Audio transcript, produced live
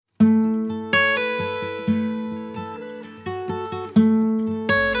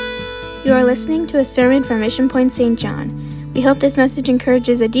You are listening to a sermon from Mission Point St. John. We hope this message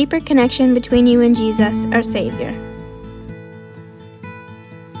encourages a deeper connection between you and Jesus, our Savior.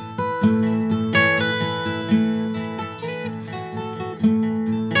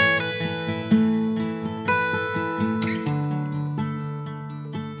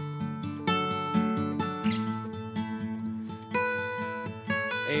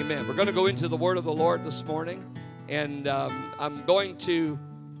 Amen. We're going to go into the Word of the Lord this morning, and I'm going to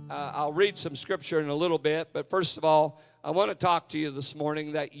I'll read some scripture in a little bit, but first of all, I want to talk to you this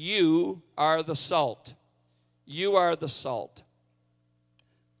morning that you are the salt. You are the salt.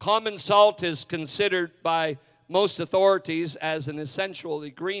 Common salt is considered by most authorities as an essential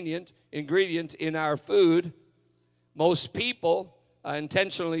ingredient in our food. Most people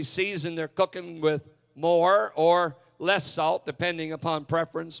intentionally season their cooking with more or less salt, depending upon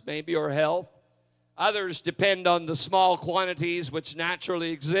preference, maybe, or health. Others depend on the small quantities which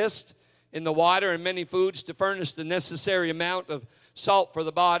naturally exist in the water and many foods to furnish the necessary amount of salt for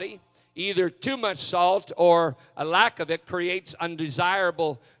the body. Either too much salt or a lack of it creates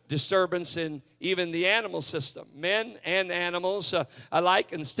undesirable disturbance in even the animal system. Men and animals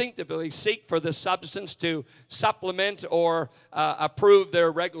alike instinctively seek for the substance to supplement or improve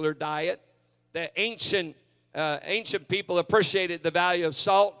their regular diet. The ancient people appreciated the value of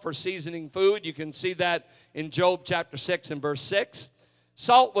salt for seasoning food. You can see that in Job chapter 6 and verse 6.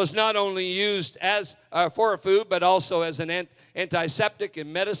 Salt was not only used as for a food, but also as an antiseptic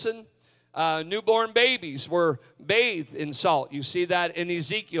in medicine. Newborn babies were bathed in salt. You see that in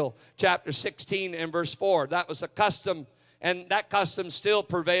Ezekiel chapter 16 and verse 4. That was a custom, and that custom still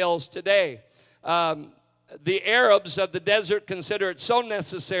prevails today. The Arabs of the desert consider it so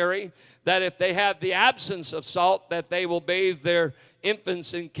necessary that if they have the absence of salt, that they will bathe their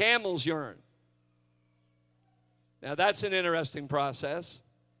infants in camel's urine. Now, that's an interesting process.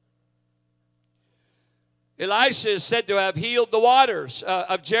 Elisha is said to have healed the waters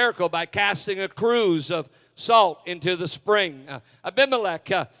of Jericho by casting a cruse of salt into the spring.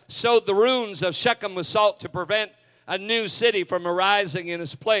 Abimelech sowed the ruins of Shechem with salt to prevent a new city from arising in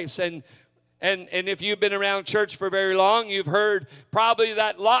its place. And if you've been around church for very long, you've heard probably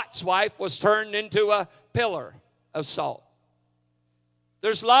that Lot's wife was turned into a pillar of salt.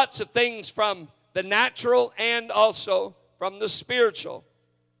 There's lots of things from the natural and also from the spiritual.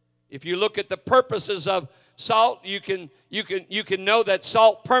 If you look at the purposes of salt, you can know that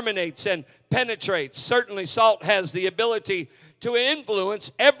salt permeates and penetrates. Certainly salt has the ability to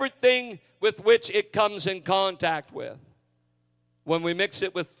influence everything with which it comes in contact with. When we mix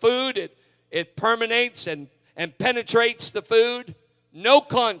it with food, it permeates and penetrates the food. No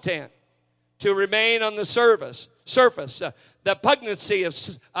content to remain on the surface. The pugnancy of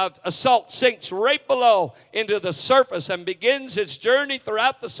salt sinks right below into the surface and begins its journey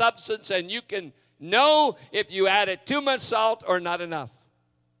throughout the substance, and you can know if you added too much salt or not enough.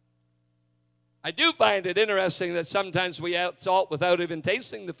 I do find it interesting that sometimes we add salt without even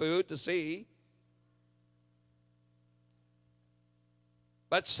tasting the food to see.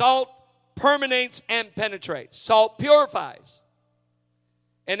 But salt permeates and penetrates. Salt purifies.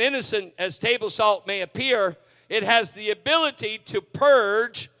 And innocent as table salt may appear, it has the ability to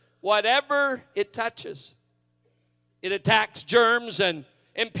purge whatever it touches. It attacks germs and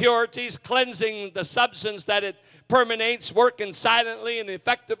impurities, cleansing the substance that it permeates, working silently and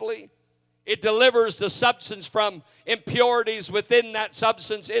effectively. It delivers the substance from impurities within that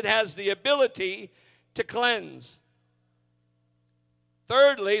substance. It has the ability to cleanse.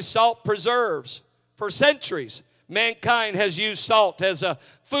 Thirdly, salt preserves. For centuries, mankind has used salt as a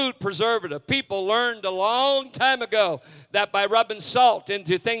food preservative. People learned a long time ago that by rubbing salt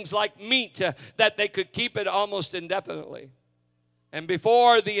into things like meat, that they could keep it almost indefinitely. And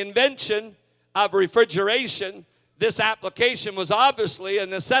before the invention of refrigeration, this application was obviously a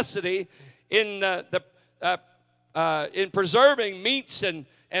necessity in preserving meats and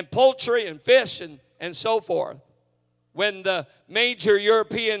poultry and fish and so forth. When the major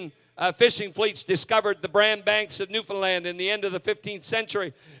European fishing fleets discovered the Bran Banks of Newfoundland in the end of the 15th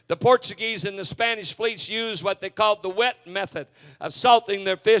century, the Portuguese and the Spanish fleets used what they called the wet method of salting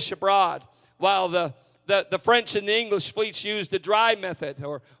their fish abroad, while the French and the English fleets used the dry method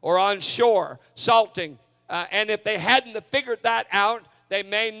or on shore salting. And if they hadn't have figured that out, they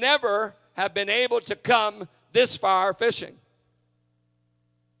may never have been able to come this far fishing.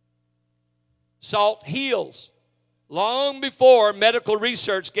 Salt heals. Long before medical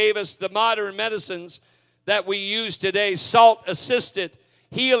research gave us the modern medicines that we use today, salt assisted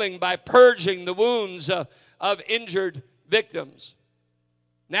healing by purging the wounds of injured victims.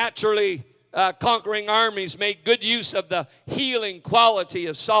 Naturally, conquering armies made good use of the healing quality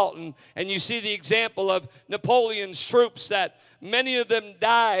of salt. And you see the example of Napoleon's troops, that many of them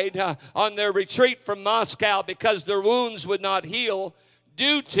died on their retreat from Moscow because their wounds would not heal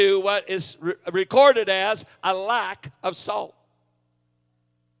due to what is recorded as a lack of salt.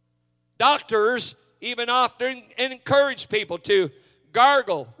 Doctors even often encourage people to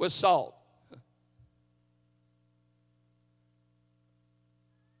gargle with salt.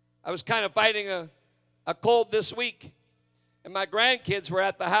 I was kind of fighting a cold this week, and my grandkids were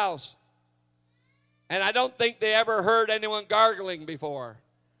at the house. And I don't think they ever heard anyone gargling before.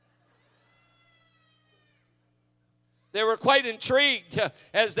 They were quite intrigued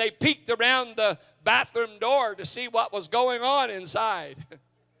as they peeked around the bathroom door to see what was going on inside.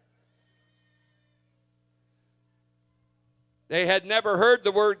 They had never heard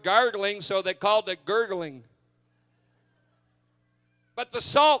the word gargling, so they called it gurgling. But the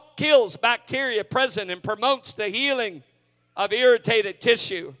salt kills bacteria present and promotes the healing of irritated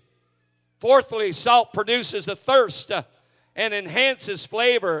tissue. Fourthly, salt produces a thirst and enhances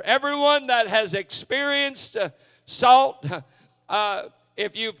flavor. Everyone that has experienced salt,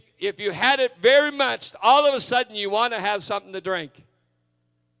 if you had it very much, all of a sudden you want to have something to drink.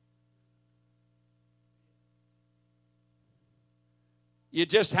 You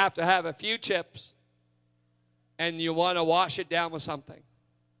just have to have a few chips, and you want to wash it down with something.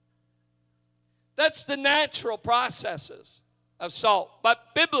 That's the natural processes of salt.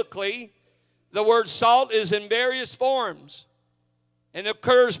 But biblically, the word salt is in various forms and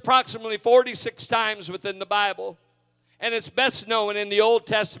occurs approximately 46 times within the Bible. And it's best known in the Old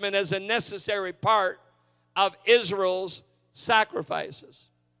Testament as a necessary part of Israel's sacrifices.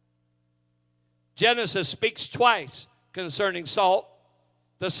 Genesis speaks twice concerning salt.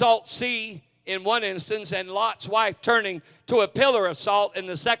 The salt sea in one instance, and Lot's wife turning to a pillar of salt in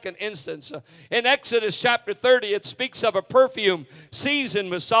the second instance. In Exodus chapter 30, it speaks of a perfume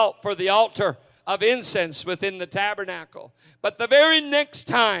seasoned with salt for the altar of incense within the tabernacle. But the very next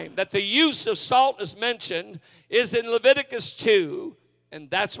time that the use of salt is mentioned is in Leviticus 2, and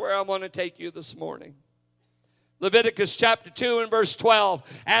that's where I want to take you this morning. Leviticus chapter 2 and verse 12.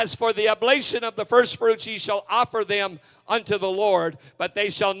 As for the oblation of the first fruits, ye shall offer them unto the Lord, but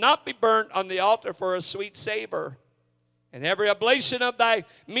they shall not be burnt on the altar for a sweet savor. And every oblation of thy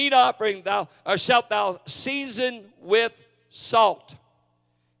meat offering shalt thou season with salt.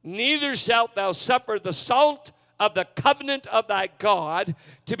 Neither shalt thou suffer the salt of the covenant of thy God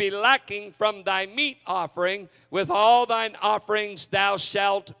to be lacking from thy meat offering. With all thine offerings thou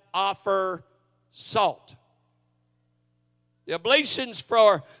shalt offer salt. The oblations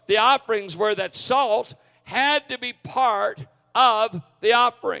for the offerings were that salt had to be part of the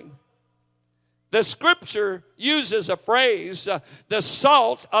offering. The scripture uses a phrase, the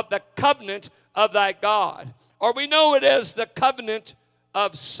salt of the covenant of thy God. Or we know it as the covenant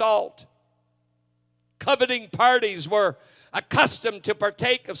of salt. Coveting parties were accustomed to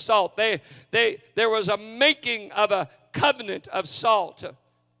partake of salt. There was a making of a covenant of salt.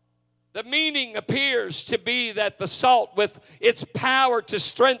 The meaning appears to be that the salt, with its power to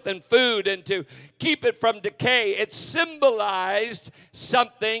strengthen food and to keep it from decay, it symbolized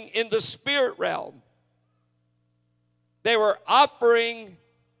something in the spirit realm. They were offering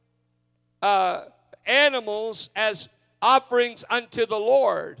animals as offerings unto the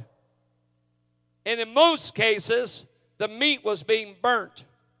Lord. And in most cases, the meat was being burnt.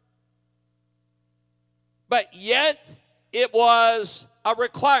 But yet, it was a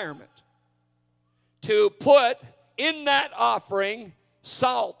requirement to put in that offering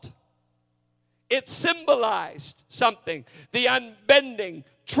salt. It symbolized something, the unbending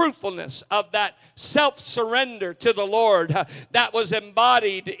truthfulness of that self-surrender to the Lord that was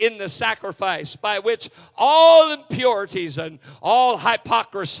embodied in the sacrifice, by which all impurities and all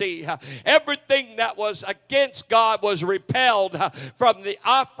hypocrisy, everything that was against God was repelled from the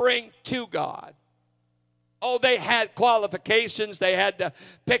offering to God. Oh, they had qualifications. They had to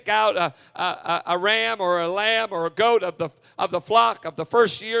pick out a ram or a lamb or a goat of the flock, of the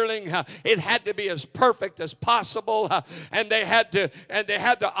first yearling. It had to be as perfect as possible, and they had to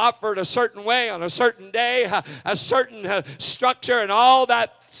offer it a certain way on a certain day, a certain structure, and all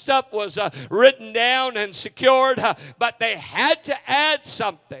that stuff was written down and secured. But they had to add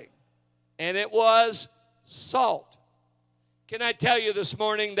something, and it was salt. Can I tell you this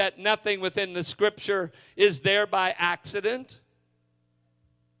morning that nothing within the Scripture is there by accident?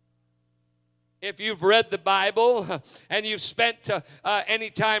 If you've read the Bible and you've spent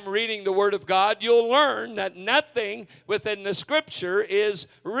any time reading the Word of God, you'll learn that nothing within the Scripture is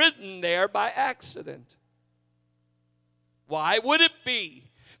written there by accident. Why would it be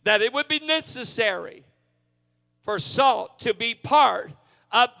that it would be necessary for salt to be part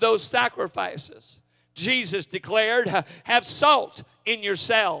of those sacrifices. Jesus declared, have salt in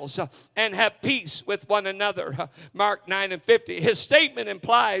yourselves and have peace with one another. Mark 9:50. His statement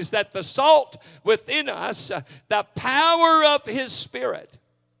implies that the salt within us, the power of His Spirit,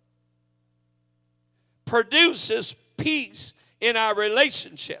 produces peace in our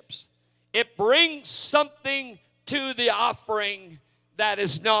relationships. It brings something to the offering that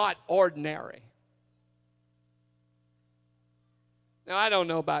is not ordinary. Now, I don't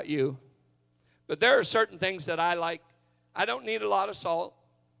know about you, but there are certain things that I like. I don't need a lot of salt,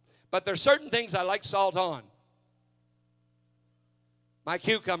 but there are certain things I like salt on. My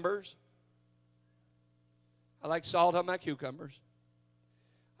cucumbers. I like salt on my cucumbers.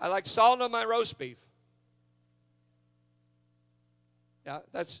 I like salt on my roast beef. Yeah,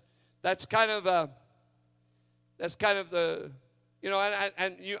 that's kind of the, you know,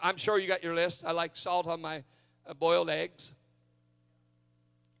 and you, I'm sure you got your list. I like salt on my boiled eggs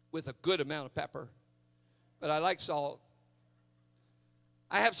with a good amount of pepper, but I like salt.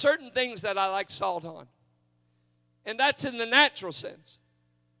 I have certain things that I like salt on, and that's in the natural sense.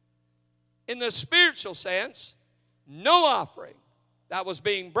 In the spiritual sense, no offering that was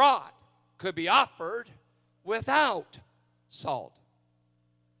being brought could be offered without salt.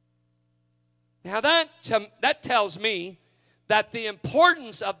 Now that tells me that the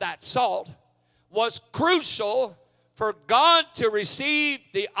importance of that salt was crucial for God to receive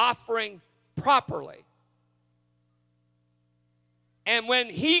the offering properly. And when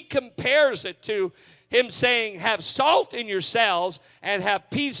He compares it to Him saying, have salt in yourselves and have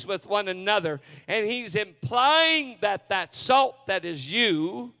peace with one another, and He's implying that that salt that is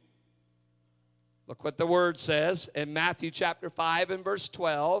you, look what the Word says in Matthew chapter 5 and verse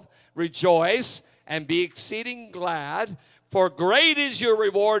 12, rejoice and be exceeding glad, for great is your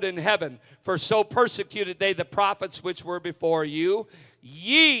reward in heaven. For so persecuted they the prophets which were before you.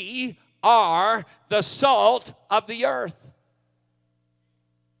 Ye are the salt of the earth.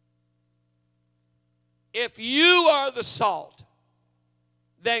 If you are the salt,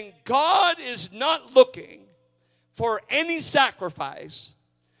 then God is not looking for any sacrifice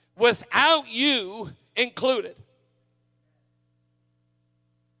without you included.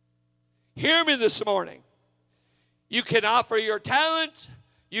 Hear me this morning. You can offer your talent,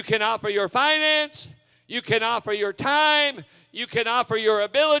 you can offer your finance, you can offer your time, you can offer your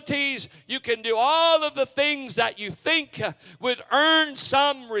abilities, you can do all of the things that you think would earn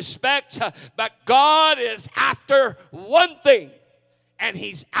some respect, but God is after one thing, and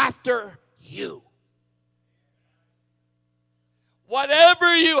He's after you.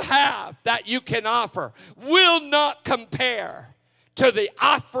 Whatever you have that you can offer will not compare to the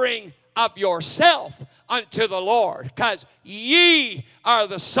offering of yourself unto the Lord, because ye are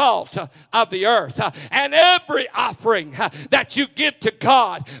the salt of the earth. And every offering that you give to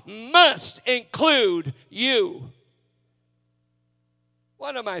God must include you.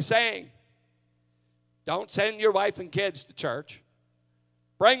 What am I saying? Don't send your wife and kids to church.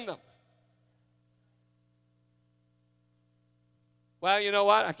 Bring them. Well, you know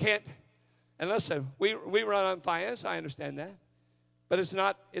what? I can't. And listen, we run on finance. I understand that. But it's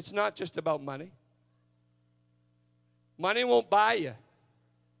not just about money. Money won't buy you.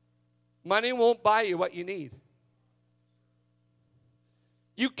 Money won't buy you what you need.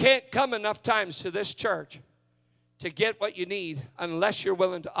 You can't come enough times to this church to get what you need unless you're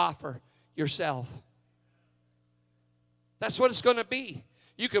willing to offer yourself. That's what it's going to be.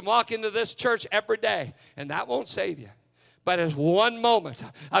 You can walk into this church every day, and that won't save you. But it's one moment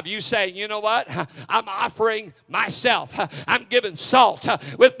of you saying, you know what? I'm offering myself. I'm giving salt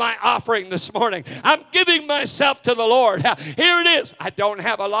with my offering this morning. I'm giving myself to the Lord. Here it is. I don't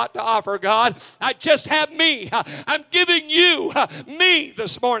have a lot to offer, God. I just have me. I'm giving you me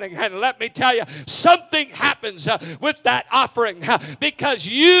this morning. And let me tell you, something happens with that offering because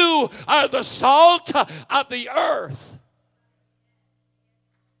you are the salt of the earth.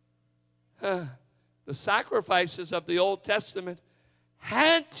 The sacrifices of the Old Testament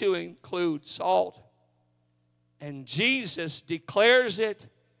had to include salt. And Jesus declares it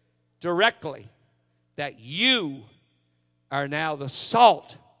directly that you are now the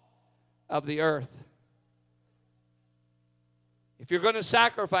salt of the earth. If you're going to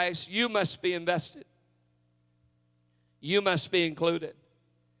sacrifice, you must be invested. You must be included.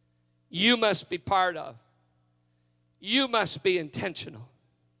 You must be part of. You must be intentional.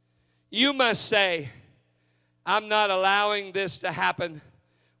 You must say, I'm not allowing this to happen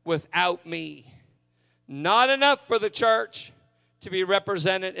without me. Not enough for the church to be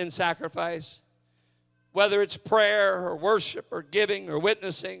represented in sacrifice. whether it's prayer or worship or giving or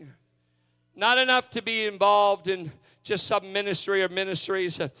witnessing. Not enough to be involved in just some ministry or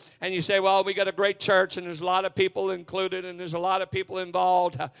ministries. And you say, well, we got a great church and there's a lot of people included and there's a lot of people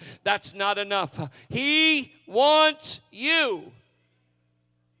involved. That's not enough. He wants you.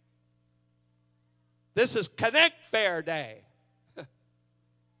 This is Connect Fair Day.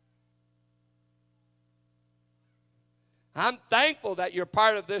 I'm thankful that you're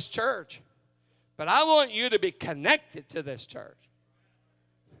part of this church, but I want you to be connected to this church.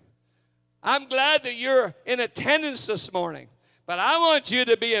 I'm glad that you're in attendance this morning, but I want you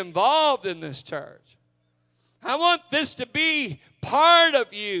to be involved in this church. I want this to be part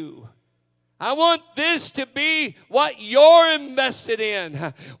of you. I want this to be what you're invested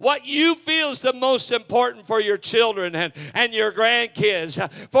in, what you feel is the most important for your children and your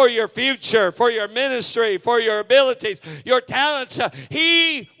grandkids, for your future, for your ministry, for your abilities, your talents.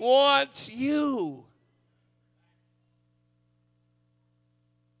 He wants you.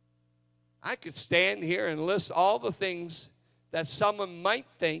 I could stand here and list all the things that someone might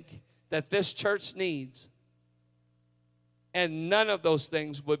think that this church needs, and none of those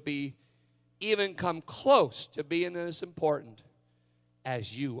things would be even come close to being as important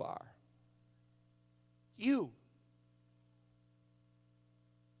as you are. You.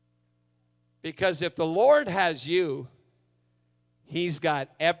 Because if the Lord has you, He's got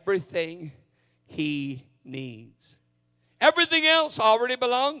everything He needs. Everything else already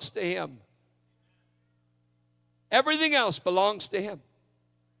belongs to Him. Everything else belongs to Him.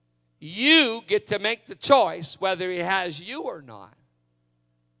 You get to make the choice whether He has you or not.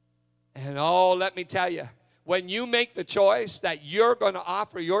 And let me tell you, when you make the choice that you're going to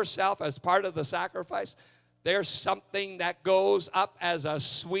offer yourself as part of the sacrifice, there's something that goes up as a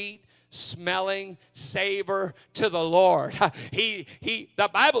sweet smelling savor to the Lord. The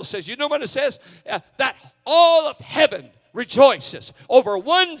Bible says, you know what it says? That all of heaven rejoices over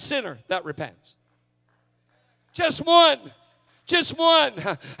one sinner that repents. Just one. Just one.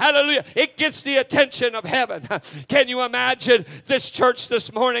 Hallelujah. It gets the attention of heaven. Can you imagine this church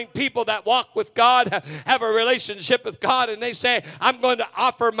this morning? People that walk with God, have a relationship with God, and they say, I'm going to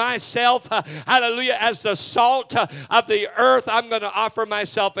offer myself, hallelujah, as the salt of the earth. I'm going to offer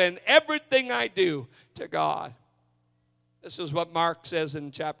myself in everything I do to God. This is what Mark says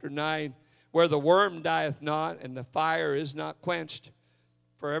in chapter 9, where the worm dieth not and the fire is not quenched.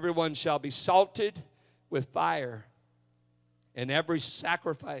 For everyone shall be salted with fire, and every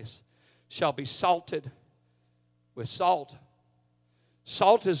sacrifice shall be salted with salt.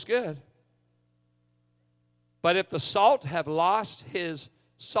 Salt is good. But if the salt have lost his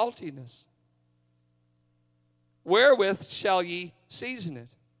saltiness, wherewith shall ye season it?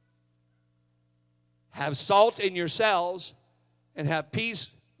 Have salt in yourselves, and have peace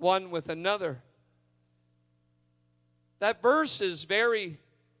one with another. That verse is very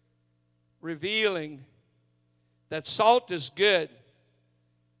revealing that salt is good,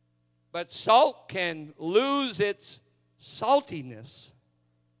 but salt can lose its saltiness.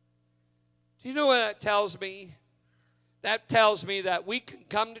 Do you know what that tells me? That tells me that we can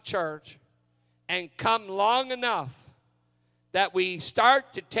come to church and come long enough that we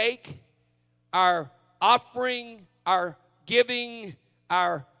start to take our offering, our giving,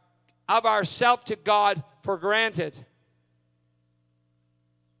 of ourselves to God for granted.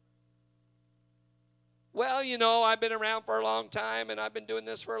 Well, you know, I've been around for a long time, and I've been doing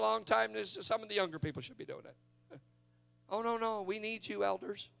this for a long time. Some of the younger people should be doing it. Oh, no, we need you,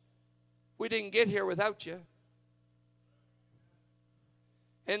 elders. We didn't get here without you.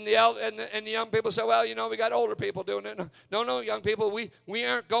 And the young people say, well, you know, we got older people doing it. No, young people, we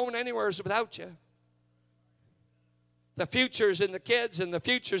aren't going anywhere without you. The future's in the kids, and the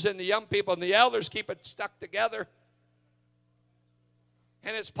future's in the young people, and the elders keep it stuck together.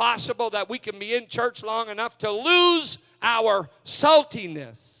 And it's possible that we can be in church long enough to lose our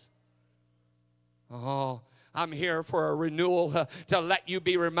saltiness. Oh, I'm here for a renewal to let you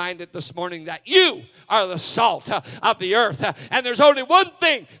be reminded this morning that you are the salt of the earth. And there's only one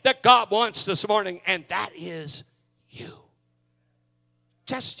thing that God wants this morning, and that is you.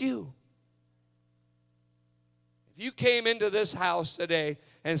 Just you. If you came into this house today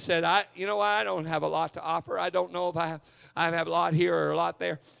and said, I don't have a lot to offer. I don't know if I have a lot here or a lot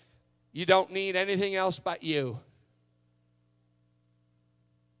there. You don't need anything else but you.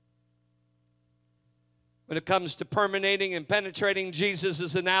 When it comes to permeating and penetrating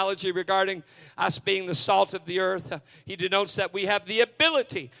Jesus' analogy regarding us being the salt of the earth, he denotes that we have the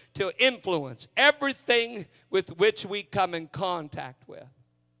ability to influence everything with which we come in contact with.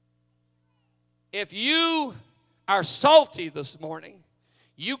 If you are salty this morning,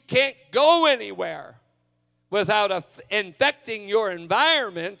 you can't go anywhere without infecting your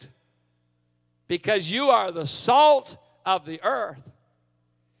environment, because you are the salt of the earth.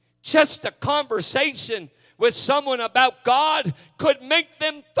 Just a conversation with someone about God could make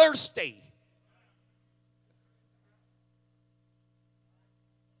them thirsty.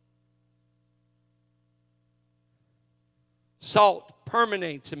 Salt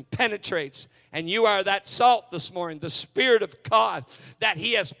permeates and penetrates, and you are that salt this morning. The Spirit of God that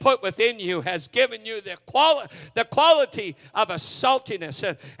He has put within you has given you the quality of a saltiness.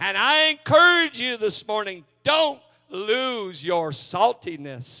 And I encourage you this morning, don't lose your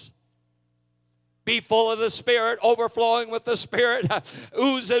saltiness. Be full of the Spirit, overflowing with the Spirit,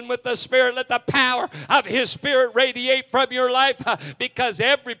 oozing with the Spirit. Let the power of His Spirit radiate from your life, because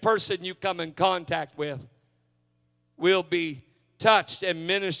every person you come in contact with will be touched and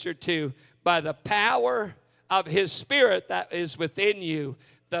ministered to by the power of His Spirit that is within you.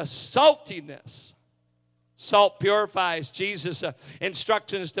 The saltiness. Salt purifies. Jesus'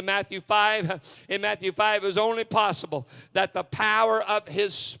 instructions to Matthew 5. In Matthew 5, it was only possible that the power of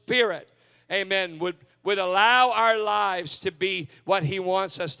His Spirit, amen, would allow our lives to be what He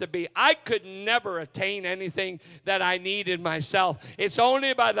wants us to be. I could never attain anything that I need in myself. It's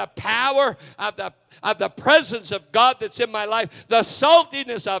only by the power of the presence of God that's in my life, the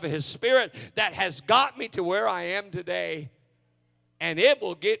saltiness of His Spirit that has got me to where I am today. And it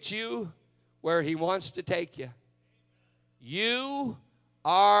will get you where He wants to take you. You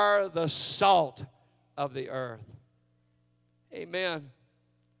are the salt of the earth. Amen.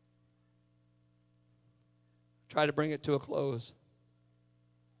 Try to bring it to a close.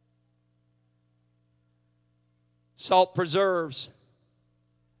 Salt preserves.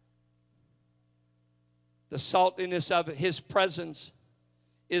 The saltiness of His presence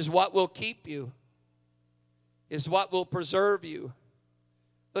is what will keep you, is what will preserve you.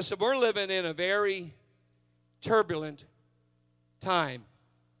 Listen, we're living in a very turbulent time.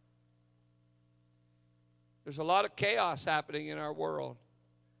 There's a lot of chaos happening in our world.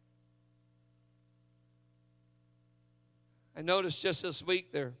 I noticed just this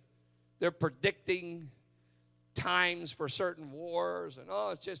week they're predicting times for certain wars, and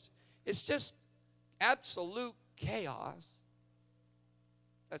it's just absolute chaos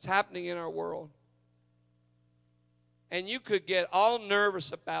that's happening in our world. And you could get all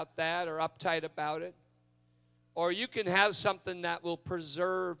nervous about that or uptight about it, or you can have something that will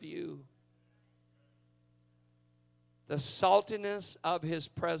preserve you. The saltiness of His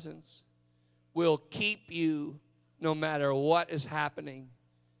presence will keep you no matter what is happening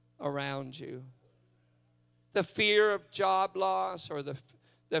around you. The fear of job loss, or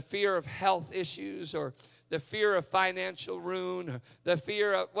the fear of health issues, or the fear of financial ruin, or the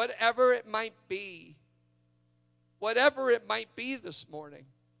fear of whatever it might be. Whatever it might be this morning.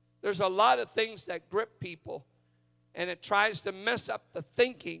 There's a lot of things that grip people, and it tries to mess up the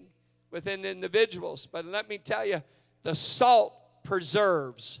thinking within individuals. But let me tell you, the salt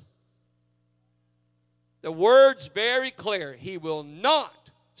preserves. The word's very clear. He will not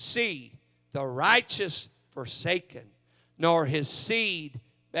see the righteous forsaken, nor his seed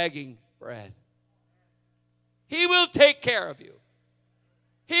begging bread. He will take care of you.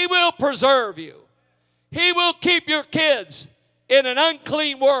 He will preserve you. He will keep your kids in an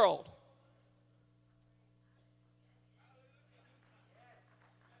unclean world.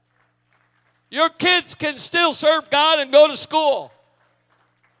 Your kids can still serve God and go to school.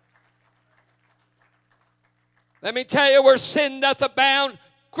 Let me tell you, where sin doth abound,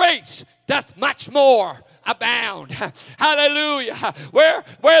 grace doth much more abound. Hallelujah. Where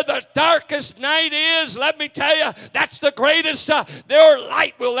the darkest night is, let me tell you, that's the greatest their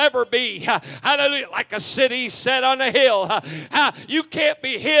light will ever be. Hallelujah. Like a city set on a hill. You can't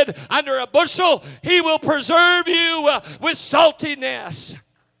be hid under a bushel. He will preserve you with saltiness.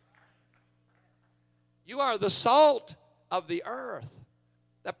 You are the salt of the earth.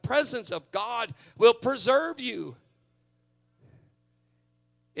 The presence of God will preserve you.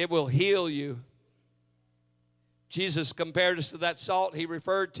 It will heal you. Jesus compared us to that salt. He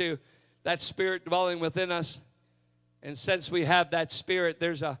referred to that Spirit dwelling within us. And since we have that Spirit,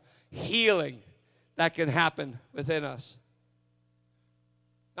 there's a healing that can happen within us.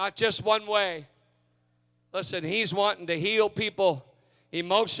 Not just one way. Listen, He's wanting to heal people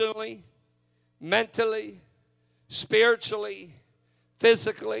emotionally, mentally, spiritually,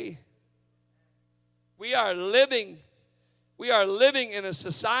 physically. We are living in a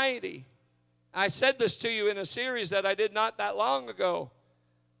society. I said this to you in a series that I did not that long ago,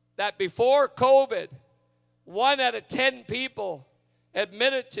 that before COVID, 1 out of 10 people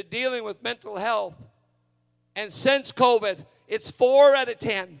admitted to dealing with mental health. And since COVID, it's 4 out of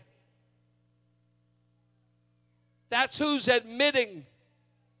 10. That's who's admitting.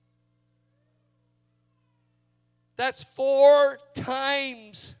 That's 4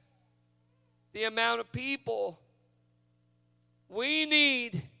 times the amount of people. We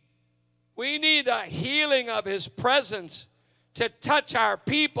need a healing of His presence to touch our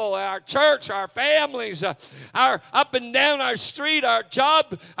people, our church, our families, our up and down our street, our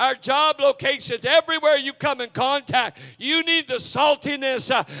job locations, everywhere you come in contact. You need the saltiness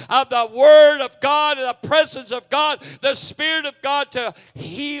of the Word of God and the presence of God, the Spirit of God to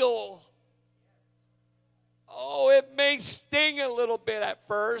heal. Oh, it may sting a little bit at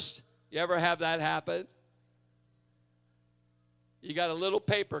first. You ever have that happen? You got a little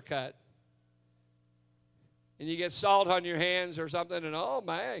paper cut. And you get salt on your hands or something, and oh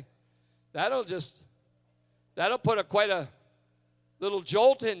my, that'll put quite a little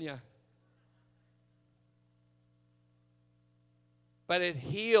jolt in you. But it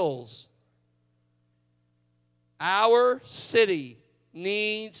heals. Our city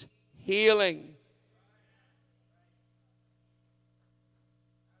needs healing.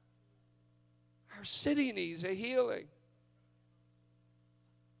 Our city needs a healing.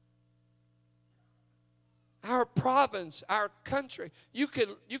 Our province, our country, you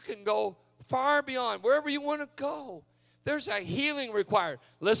can go far beyond wherever you want to go. There's a healing required.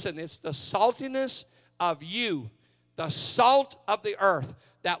 Listen, it's the saltiness of you, the salt of the earth,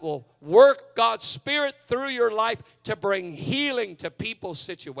 that will work God's Spirit through your life to bring healing to people's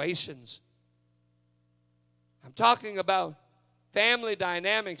situations. I'm talking about family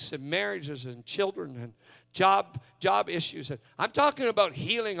dynamics and marriages and children and job issues. I'm talking about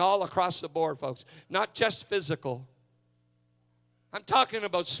healing all across the board, folks, not just physical. I'm talking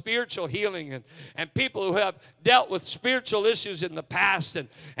about spiritual healing and people who have dealt with spiritual issues in the past and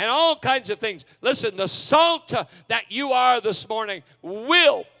all kinds of things. Listen, the salt that you are this morning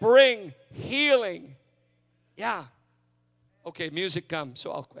will bring healing. Yeah. Okay, music comes,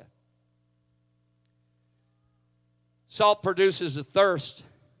 so I'll quit. Salt produces a thirst,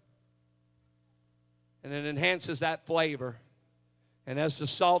 and it enhances that flavor. And as the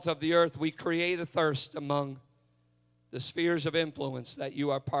salt of the earth, we create a thirst among the spheres of influence that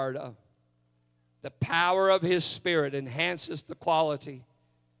you are part of. The power of His Spirit enhances the quality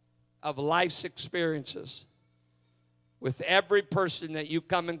of life's experiences. With every person that you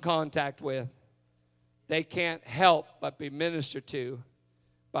come in contact with, they can't help but be ministered to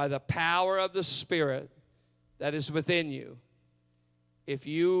by the power of the Spirit that is within you if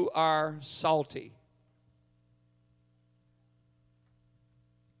you are salty.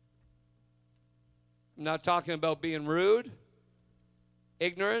 I'm not talking about being rude,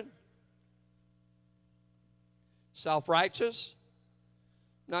 ignorant, self-righteous.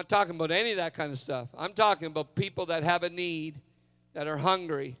 I'm not talking about any of that kind of stuff. I'm talking about people that have a need, that are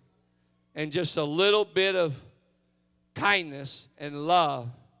hungry, and just a little bit of kindness and love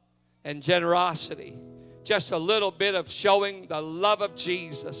and generosity, just a little bit of showing the love of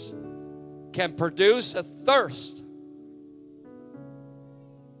Jesus can produce a thirst.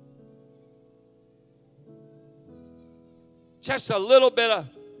 Just a little bit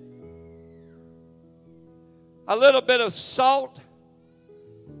of salt,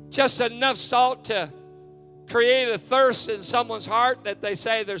 just enough salt to create a thirst in someone's heart that they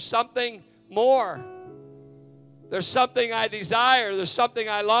say, there's something more. There's something I desire. There's something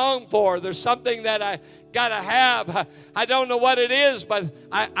I long for. There's something that I got to have. I don't know what it is, but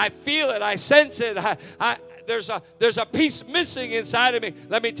I feel it. I sense it. There's a piece missing inside of me.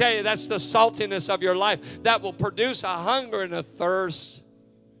 Let me tell you, that's the saltiness of your life that will produce a hunger and a thirst.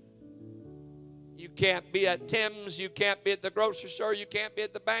 You can't be at Tim's. You can't be at the grocery store. You can't be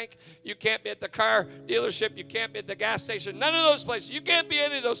at the bank. You can't be at the car dealership. You can't be at the gas station. None of those places. You can't be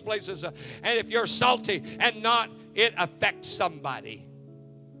any of those places. And if you're salty and not, it affects somebody.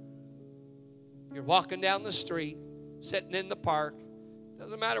 You're walking down the street, sitting in the park.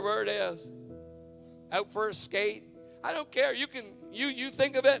 Doesn't matter where it is. Out for a skate. I don't care. You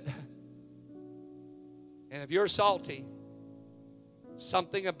think of it. And if you're salty,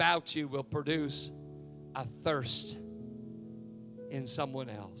 something about you will produce a thirst in someone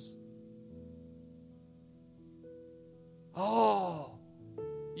else. Oh,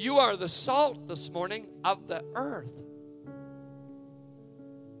 you are the salt this morning of the earth.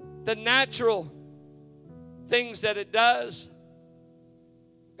 The natural things that it does.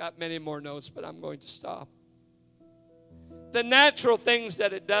 Got many more notes, but I'm going to stop. The natural things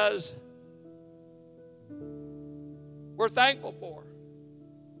that it does, we're thankful for.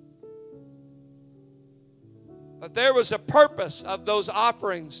 But there was a purpose of those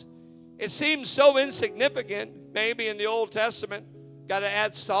offerings. It seems so insignificant, maybe in the Old Testament. Got to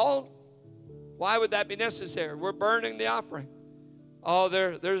add salt? Why would that be necessary? We're burning the offering. Oh,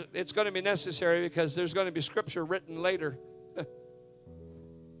 it's going to be necessary because there's going to be scripture written later.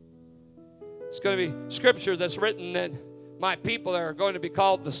 It's going to be scripture that's written that my people are going to be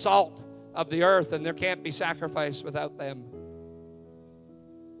called the salt of the earth, and there can't be sacrifice without them.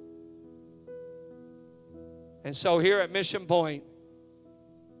 And so here at Mission Point,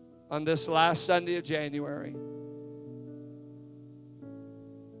 on this last Sunday of January,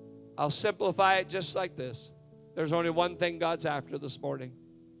 I'll simplify it just like this. There's only one thing God's after this morning,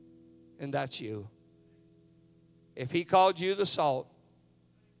 and that's you. If He called you the salt,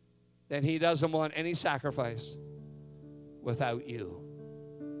 then He doesn't want any sacrifice without you.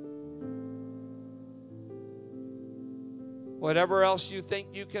 Whatever else you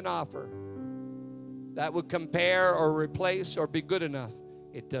think you can offer that would compare or replace or be good enough,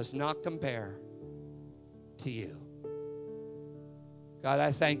 it does not compare to you. God,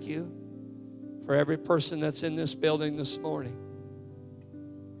 I thank you for every person that's in this building this morning.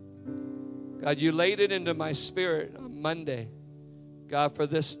 God, you laid it into my spirit on Monday, God, for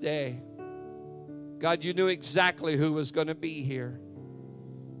this day. God, you knew exactly who was going to be here.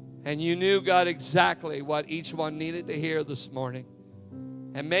 And you knew, God, exactly what each one needed to hear this morning.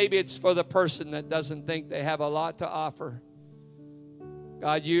 And maybe it's for the person that doesn't think they have a lot to offer.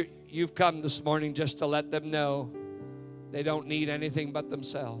 God, you've come this morning just to let them know they don't need anything but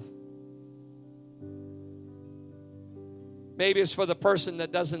themselves. Maybe it's for the person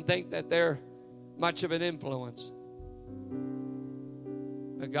that doesn't think that they're much of an influence.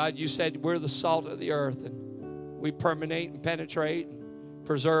 But God, you said we're the salt of the earth, and we permeate and penetrate and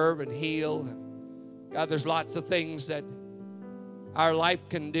preserve and heal. And God, there's lots of things that our life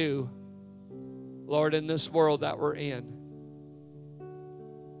can do, Lord, in this world that we're in.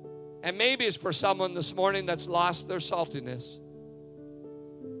 And maybe it's for someone this morning that's lost their saltiness.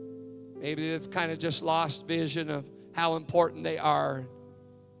 Maybe they've kind of just lost vision of how important they are,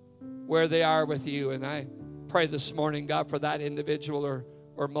 where they are with you. And I pray this morning, God, for that individual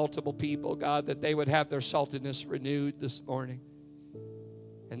or multiple people, God, that they would have their saltiness renewed this morning.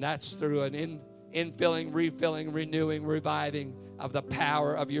 And that's through an infilling, refilling, renewing, reviving of the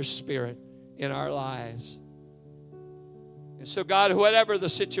power of your Spirit in our lives. And so, God, whatever the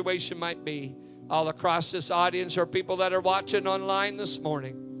situation might be, all across this audience or people that are watching online this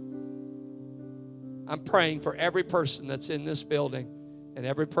morning, I'm praying for every person that's in this building and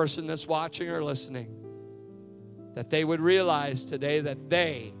every person that's watching or listening, that they would realize today that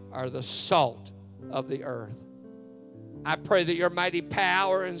they are the salt of the earth. I pray that your mighty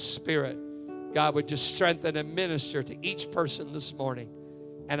power and Spirit, God, would just strengthen and minister to each person this morning.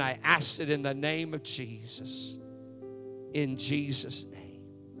 And I ask it in the name of Jesus. In Jesus' name.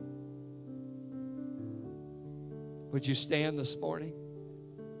 Would you stand this morning?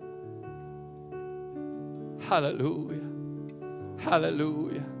 Hallelujah.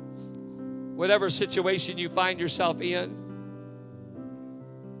 Hallelujah. Whatever situation you find yourself in,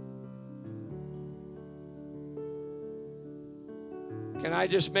 can I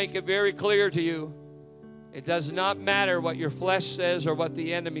just make it very clear to you? It does not matter what your flesh says or what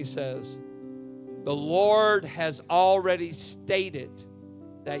the enemy says. The Lord has already stated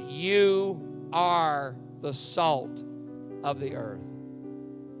that you are the salt of the earth.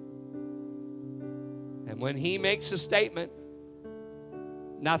 And when He makes a statement,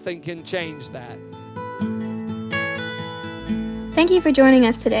 nothing can change that. Thank you for joining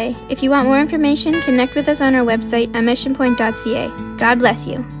us today. If you want more information, connect with us on our website at missionpoint.ca. God bless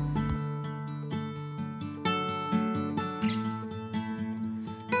you.